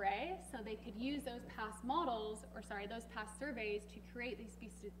in Monterey, so they could use those past models, or sorry, those past surveys to create these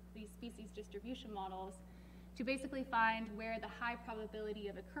species distribution models to basically find where the high probability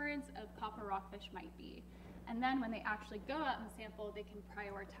of occurrence of copper rockfish might be. And then when they actually go out and sample, they can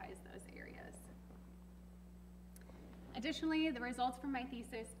prioritize those areas. Additionally, the results from my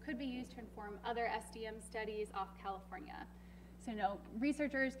thesis could be used to inform other SDM studies off California. So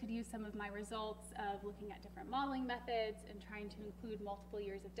researchers could use some of my results of looking at different modeling methods and trying to include multiple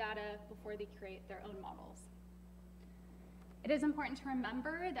years of data before they create their own models. It is important to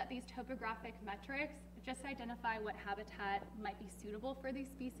remember that these topographic metrics just identify what habitat might be suitable for these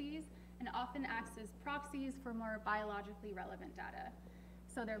species and often acts as proxies for more biologically relevant data.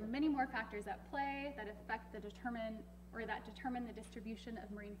 So there are many more factors at play that affect determine the distribution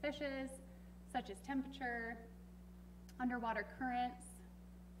of marine fishes, such as temperature, underwater currents,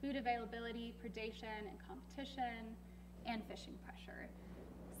 food availability, predation and competition, and fishing pressure.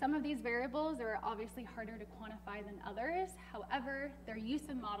 Some of these variables are obviously harder to quantify than others. However, their use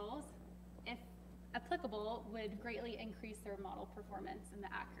in models, if applicable, would greatly increase their model performance and the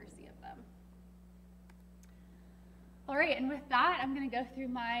accuracy of them. All right, and with that, I'm going to go through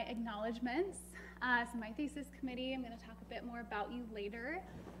my acknowledgements. So my thesis committee, I'm going to talk a bit more about you later.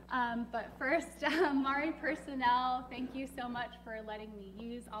 But first, Mari personnel, thank you so much for letting me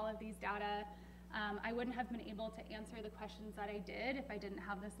use all of these data. I wouldn't have been able to answer the questions that I did if I didn't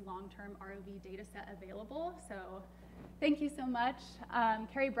have this long-term ROV data set available. So thank you so much.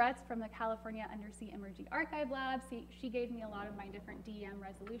 Carrie Bretz from the California Undersea Emerging Archive Lab, she gave me a lot of my different DEM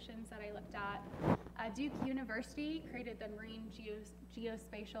resolutions that I looked at. Duke University created the Marine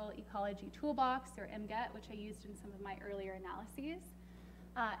Geospatial Ecology Toolbox, or MGET, which I used in some of my earlier analyses.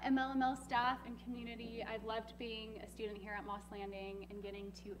 MLML staff and community, I've loved being a student here at Moss Landing and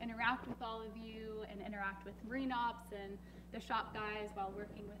getting to interact with all of you and interact with Marine Ops and the shop guys while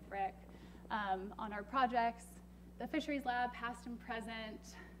working with Rick on our projects. The Fisheries Lab, past and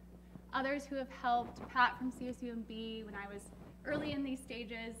present. Others who have helped, Pat from CSUMB when I was early in these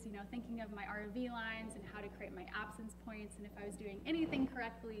stages, thinking of my ROV lines and how to create my absence points and if I was doing anything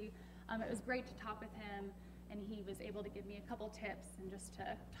correctly. It was great to talk with him and he was able to give me a couple tips and just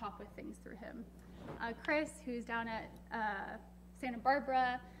to talk with things through him. Chris, who's down at Santa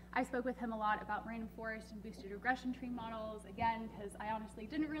Barbara, I spoke with him a lot about random forest and boosted regression tree models, again, because I honestly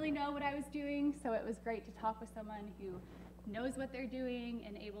didn't really know what I was doing, so it was great to talk with someone who knows what they're doing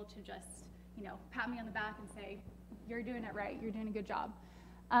and able to just, pat me on the back and say, you're doing it right, you're doing a good job.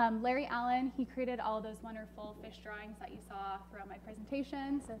 Larry Allen, he created all of those wonderful fish drawings that you saw throughout my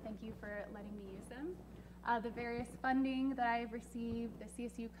presentation, so thank you for letting me use them. The various funding that I've received, the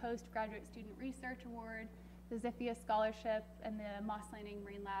CSU Coast Graduate Student Research Award, the Ziffia Scholarship, and the Moss Landing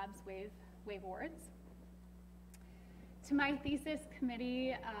Marine Labs Wave Awards. To my thesis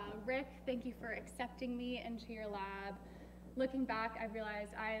committee, Rick, thank you for accepting me into your lab. Looking back, I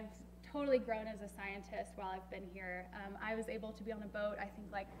realized I've totally grown as a scientist while I've been here. I was able to be on a boat, I think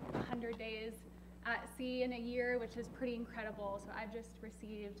like 100 days at sea in a year, which is pretty incredible. So I've just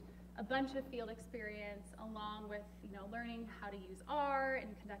received a bunch of field experience along with learning how to use R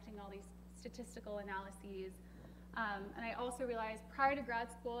and conducting all these statistical analyses. And I also realized prior to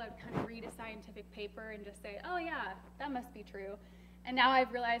grad school, I would kind of read a scientific paper and just say, oh yeah, that must be true. And now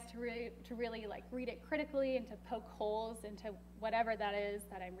I've realized to really like read it critically and to poke holes into whatever that is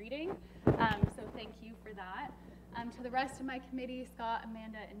that I'm reading. So thank you for that. To the rest of my committee, Scott,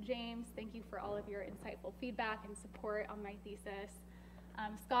 Amanda, and James, thank you for all of your insightful feedback and support on my thesis.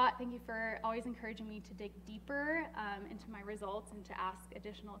 Scott, thank you for always encouraging me to dig deeper into my results and to ask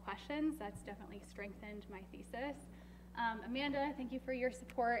additional questions. That's definitely strengthened my thesis. Amanda, thank you for your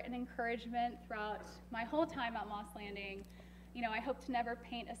support and encouragement throughout my whole time at Moss Landing. I hope to never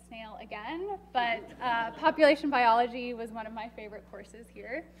paint a snail again, but population biology was one of my favorite courses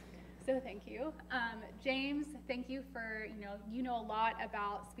here, so thank you. James, thank you for, you know a lot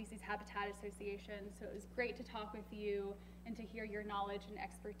about species habitat association, so it was great to talk with you and to hear your knowledge and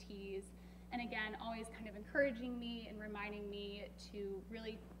expertise. And again, always kind of encouraging me and reminding me to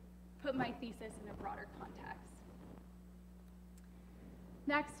really put my thesis in a broader context.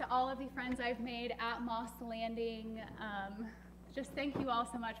 Next, to all of the friends I've made at Moss Landing, just thank you all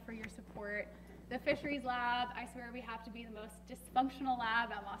so much for your support. The Fisheries Lab, I swear we have to be the most dysfunctional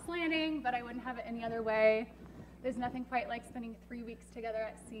lab at Moss Landing, but I wouldn't have it any other way. There's nothing quite like spending 3 weeks together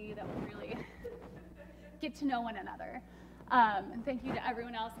at sea that would really get to know one another. And thank you to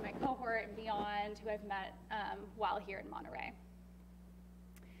everyone else in my cohort and beyond who I've met while here in Monterey.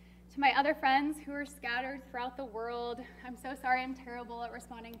 To my other friends who are scattered throughout the world, I'm so sorry I'm terrible at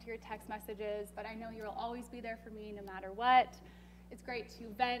responding to your text messages, but I know you will always be there for me no matter what. It's great to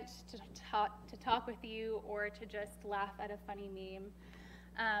vent, to talk with you, or to just laugh at a funny meme.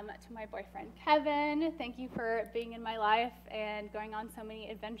 To my boyfriend, Kevin, thank you for being in my life and going on so many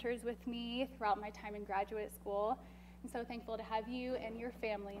adventures with me throughout my time in graduate school. I'm so thankful to have you and your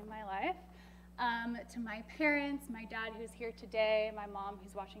family in my life. To my parents, my dad who's here today, my mom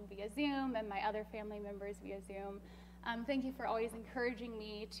who's watching via Zoom, and my other family members via Zoom. Thank you for always encouraging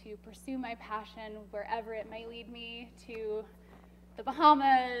me to pursue my passion wherever it may lead me, to the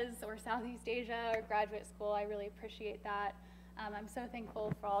Bahamas or Southeast Asia or graduate school. I really appreciate that. I'm so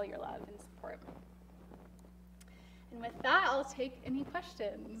thankful for all your love and support. And with that, I'll take any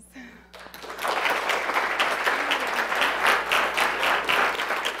questions.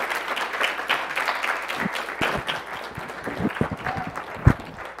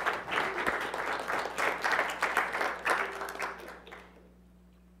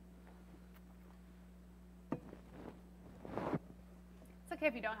 Okay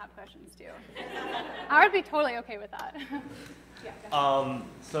if you don't have questions too. I would be totally okay with that. Yeah,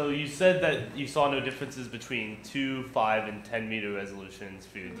 so you said that you saw no differences between 2, 5, and 10 meter resolutions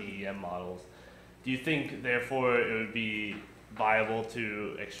for your DEM models. Do you think, therefore, it would be viable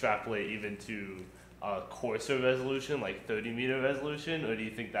to extrapolate even to a coarser resolution, like 30 meter resolution, or do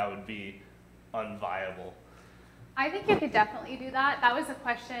you think that would be unviable? I think you could definitely do that. That was a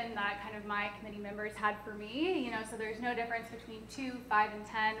question that kind of my committee members had for me. So there's no difference between 2, 5, and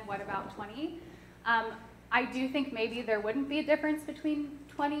 10. What about 20? I do think maybe there wouldn't be a difference between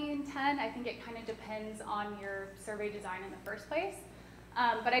 20 and 10. I think it kind of depends on your survey design in the first place.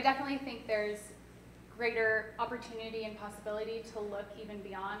 But I definitely think there's greater opportunity and possibility to look even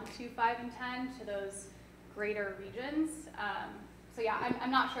beyond 2, 5, and 10 to those greater regions. So yeah,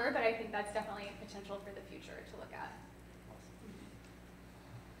 I'm not sure, but I think that's definitely a potential for the future to look at.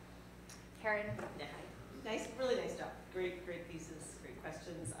 Karen? Yeah, nice, really nice job. Great thesis, great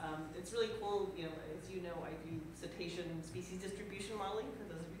questions. It's really cool, as you know, I do cetacean species distribution modeling, for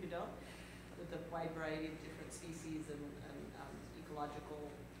those of you who don't, with a wide variety of different species and ecological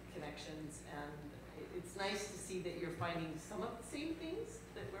connections. And it's nice to see that you're finding some of the same things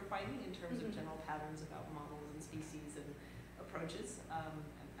that we're finding in terms of general patterns about models and species and approaches. And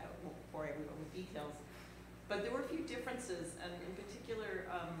I won't bore everyone with details, but there were a few differences, and in particular,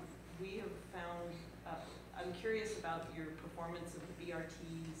 we have found, I'm curious about your performance of the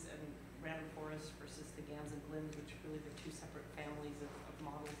BRTs and random forest versus the GAMs and GLIMs, which really are two separate families of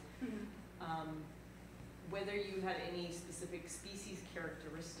models. Whether you had any specific species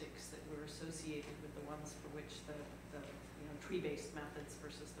characteristics that were associated with the ones for which the tree-based methods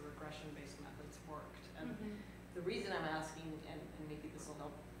versus the regression-based methods worked. And the reason I'm asking, and maybe this will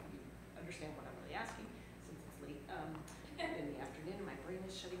help you understand what I'm really asking, since it's late in the afternoon and my brain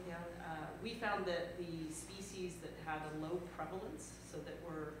is shutting down, we found that the species that had a low prevalence, so that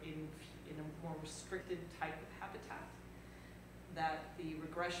were in a more restricted type of habitat, that the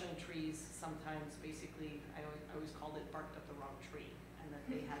regression trees sometimes basically, I always called it barked up the wrong tree, and that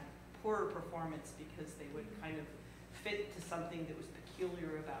they had poorer performance because they would kind of fit to something that was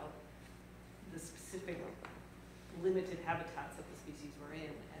peculiar about the specific limited habitats that the species were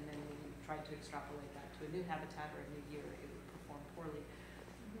in, and then when you tried to extrapolate that to a new habitat or a new year, it would perform poorly.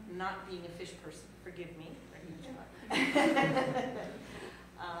 Not being a fish person, forgive me.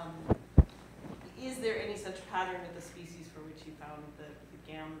 Is there any such pattern with the species for which you found that the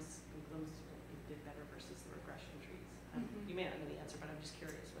GAMs and GLIMs did better versus the regression trees? You may not know the answer, but I'm just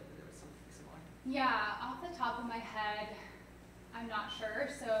curious whether there was something similar. Yeah, off the top of my head, I'm not sure.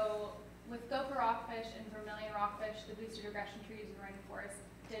 So with gopher rockfish and vermilion rockfish, the boosted regression trees in rainforest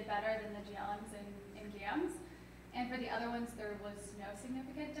did better than the GLMs and GAMs. And for the other ones, there was no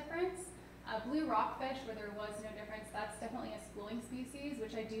significant difference. Blue rockfish, where there was no difference, that's definitely a schooling species,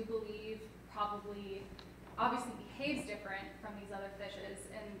 which I do believe probably obviously behaves different from these other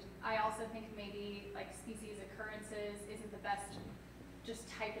fishes. And I also think maybe like species occurrences isn't the best just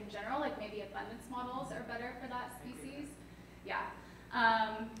type in general, like maybe abundance models are better for that species. Yeah.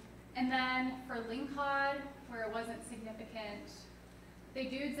 And then for lingcod, where it wasn't significant, they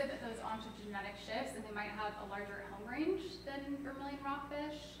do exhibit those ontogenetic shifts, and they might have a larger home range than vermilion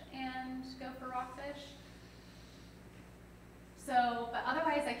rockfish and gopher rockfish. So, but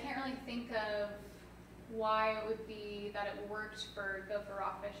otherwise I can't really think of why it would be that it worked for gopher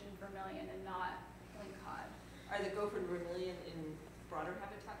rockfish and vermilion and not lingcod. Are the gopher and vermilion in broader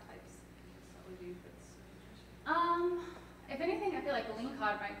habitat types? That would be that's If anything, I feel like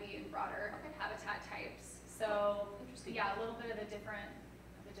lingcod might be in broader habitat types. So interesting. yeah, a little bit of a different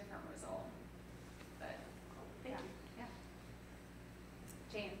result. But Thank you. Yeah.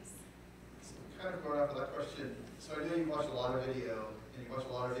 James. So kind of going off of that question, so I know you watch a lot of video, and you watch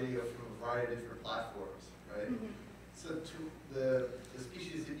a lot of video from a variety of different platforms, right? So the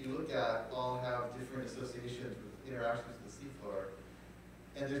species that you look at all have different associations with interactions with the seafloor.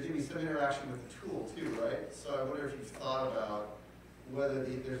 And there's going to be some interaction with the tool too, right? So I wonder if you've thought about whether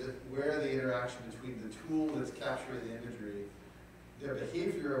where the interaction between the tool that's capturing the imagery, their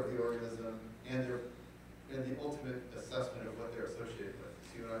behavior of the organism, and the ultimate assessment of what they're associated with.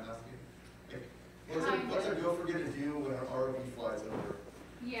 See what I'm asking? Like, what's a gopher going to do when an ROV flies over?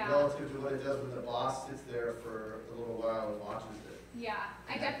 Yeah. Relative to what it does when the boss sits there for a little while and watches it. Yeah,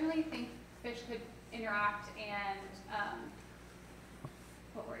 I definitely think fish could interact and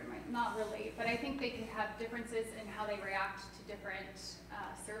what word am I, not relate, but I think they could have differences in how they react to different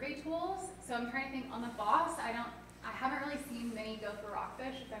survey tools. So I'm trying to think on the boss, I haven't really seen many gopher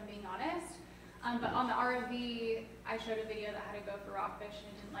rockfish, if I'm being honest. But on the ROV, I showed a video that had a gopher rockfish and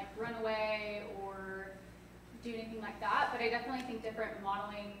it didn't like run away or do anything like that. But I definitely think different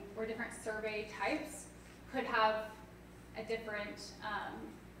modeling or different survey types could have a different,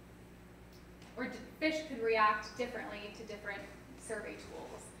 fish could react differently to different survey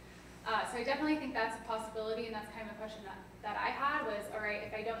tools. So I definitely think that's a possibility, and that's kind of a question that I had was, all right,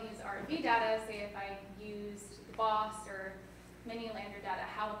 if I don't use ROV data, say if I used the BOSS or mini lander data,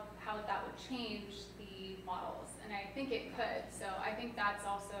 how that would change the models, and I think it could. So I think that's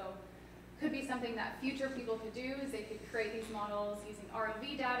also could be something that future people could do, is they could create these models using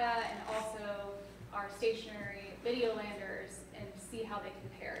ROV data and also our stationary video landers and see how they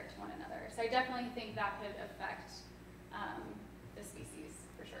compare to one another. So I definitely think that could affect the species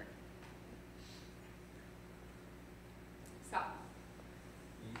for sure. Scott.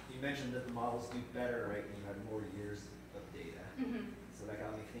 You mentioned that the models do better, right, when you have more years of data. So that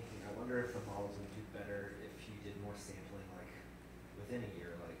got me thinking, I wonder if the models would do better if you did more sampling, like within a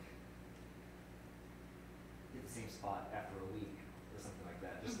year, like at the same spot after a week or something like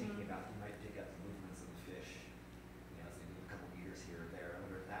that. Just thinking about, you might pick up the movements of the fish, you know, as they move a couple meters here or there. I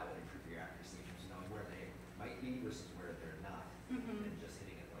wonder if that would improve your accuracy in terms of knowing where they might be versus where they're not, and just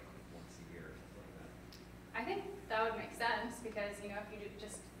hitting it like once a year or something like that. because, you know, if you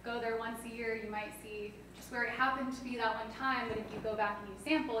just go there once a year, you might see just where it happened to be that one time, but if you go back and you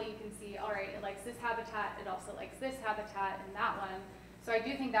sample, you can see, all right, it likes this habitat, it also likes this habitat and that one. So I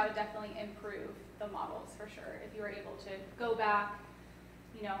do think that would definitely improve the models for sure, if you were able to go back,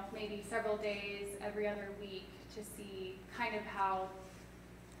 you know, maybe several days, every other week, to see kind of how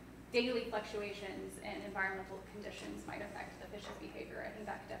daily fluctuations and environmental conditions might affect the fish's behavior. I think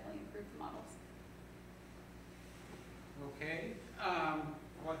that could definitely improve the models. Okay,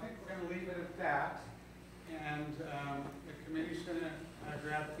 well, I think we're going to leave it at that, and the committee's going to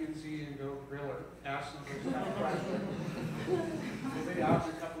grab Kinsey and go grill her, ask some of those tough questions. We'll be out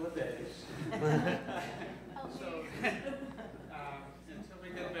in a couple of days. So, until we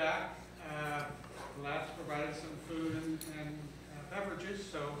get back, Lab's provided some food and beverages,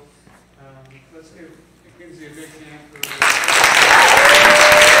 so let's give Kinsey a big hand for